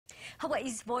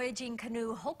Hawaii's voyaging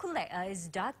canoe Hokulea is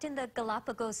docked in the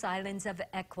Galapagos Islands of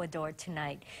Ecuador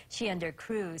tonight. She and her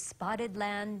crew spotted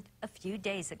land a few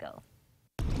days ago.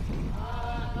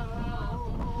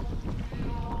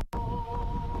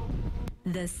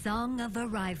 The song of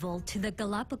arrival to the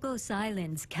Galapagos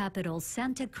Islands capital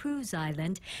Santa Cruz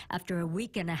Island after a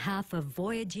week and a half of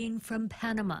voyaging from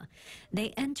Panama.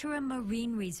 They enter a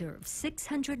marine reserve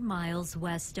 600 miles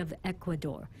west of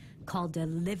Ecuador. Called a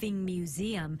living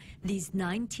museum, these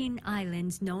 19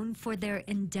 islands, known for their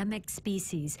endemic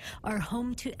species, are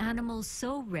home to animals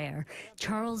so rare,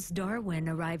 Charles Darwin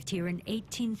arrived here in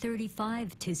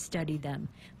 1835 to study them,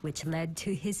 which led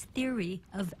to his theory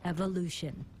of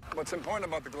evolution. What's important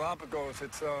about the Galapagos,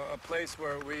 it's a place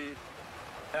where we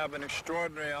have an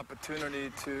extraordinary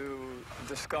opportunity to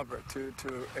discover, to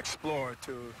explore,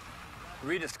 to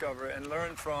rediscover and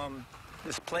learn from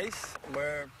this place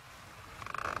where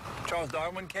Charles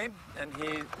Darwin came, and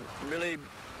he really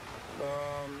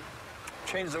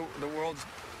changed the world's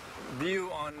view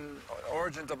on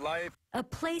origins of life. A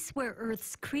place where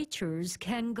Earth's creatures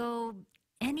can go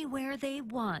anywhere they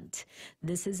want.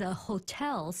 This is a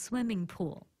hotel swimming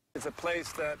pool. It's a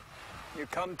place that you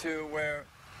come to where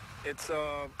it's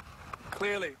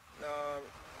clearly,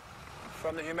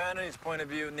 from the humanities point of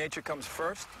view, nature comes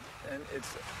first, and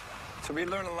so we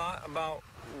learn a lot about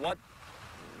what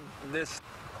this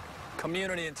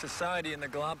community and society in the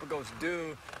Galapagos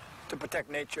do to protect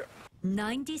nature.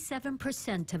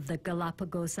 97% of the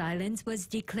Galapagos Islands was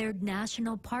declared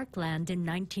national parkland in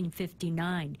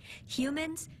 1959.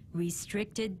 Humans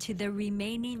restricted to the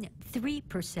remaining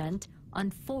 3% on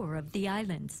 4 of the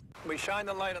islands. We shine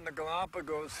the light on the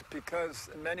Galapagos because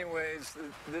in many ways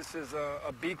this is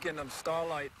a beacon of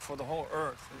starlight for the whole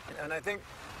Earth. And I think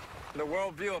the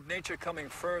worldview of nature coming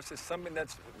first is something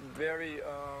that's very,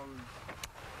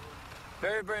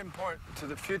 very important to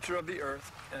the future of the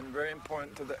Earth and very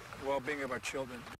important to the well-being of our children.